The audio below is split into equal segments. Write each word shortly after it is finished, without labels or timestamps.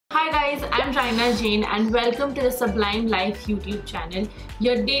Hi guys, I'm Raina Jain and welcome to the Sublime Life YouTube channel,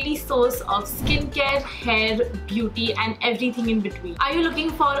 your daily source of skincare, hair, beauty and everything in between. Are you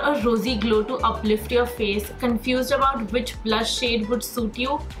looking for a rosy glow to uplift your face? Confused about which blush shade would suit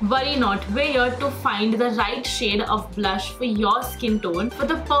you? Worry not, we're here to find the right shade of blush for your skin tone for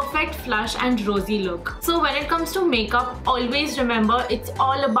the perfect flush and rosy look. So when it comes to makeup, always remember it's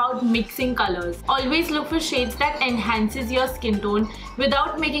all about mixing colors. Always look for shades that enhances your skin tone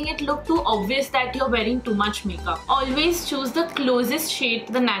without making it look too obvious that you're wearing too much makeup. Always choose the closest shade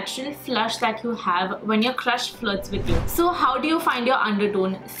to the natural flush that you have when your crush flirts with you. So how do you find your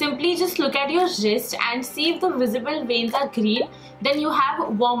undertone? Simply just look at your wrist and see if the visible veins are green, then you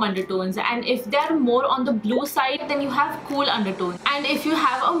have warm undertones, and if they are more on the blue side, then you have cool undertones, and if you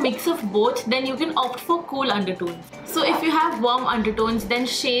have a mix of both, then you can opt for cool undertones. So if you have warm undertones, then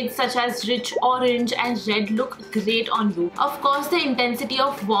shades such as rich orange and red look great on you. Of course, the intensity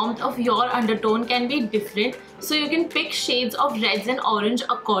of warmth of your undertone can be different, so you can pick shades of reds and orange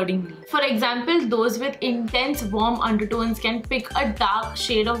accordingly. For example, those with intense warm undertones can pick a dark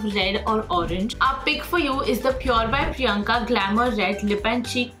shade of red or orange. Our pick for you is the 𝗣𝗿𝚗𝗂𝗂𝗰𝘁 Glamour Red Lip and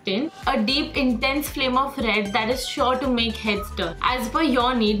Cheek Tint, a deep intense flame of red that is sure to make heads turn. As per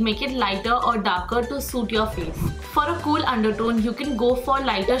your need, make it lighter or darker to suit your face. For a cool undertone, you can go for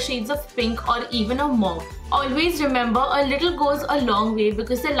lighter shades of pink or even a mauve. Always remember, a little goes a long way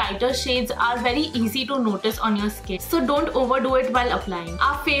because the lighter shades are very easy to notice on your skin. So don't overdo it while applying.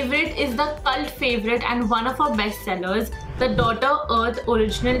 Our favorite is the cult favorite and one of our best sellers, the 𝗣𝗿𝚗𝗂𝗂𝗰𝘁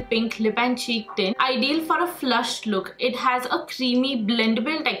Original Pink Lip and Cheek Tint. Ideal for a flushed look. It has a creamy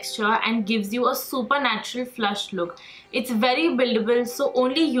blendable texture and gives you a super natural flushed look. It's very buildable, so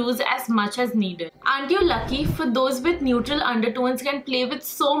only use as much as needed. Aren't you lucky? For those with neutral undertones can play with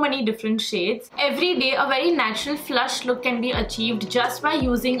so many different shades. Every day, a very natural flushed look can be achieved just by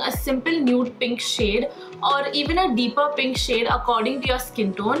using a simple nude pink shade or even a deeper pink shade according to your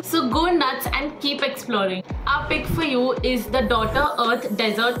skin tone. So go nuts and keep exploring. Our pick for you is the 𝗣𝗿𝚗𝗂𝗂𝗃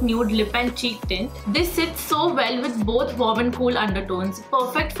Desert Nude Lip and Cheek Tint. This sits so well with both warm and cool undertones,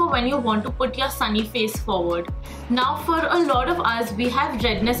 perfect for when you want to put your sunny face forward. Now for a lot of us, we have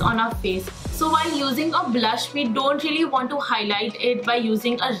redness on our face. So while using a blush, we don't really want to highlight it by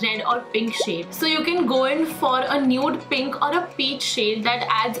using a red or pink shade. So you can go in for a nude pink or a peach shade that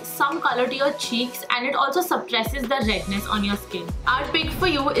adds some color to your cheeks and it also suppresses the redness on your skin. Our pick for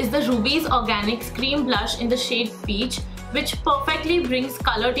you is the Ruby's Organics Cream Blush in the shade Peach, which perfectly brings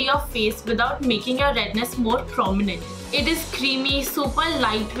color to your face without making your redness more prominent. It is creamy, super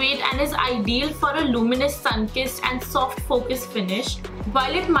lightweight and is ideal for a luminous sun-kissed and soft focus finish.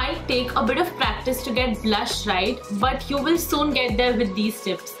 While it might take a bit of practice to get blush right, but you will soon get there with these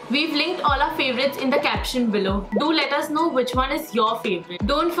tips. We've linked all our favorites in the caption below. Do let us know which one is your favorite.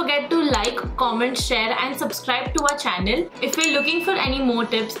 Don't forget to like, comment, share and subscribe to our channel. If you're looking for any more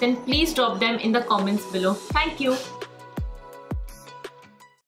tips, then please drop them in the comments below. Thank you.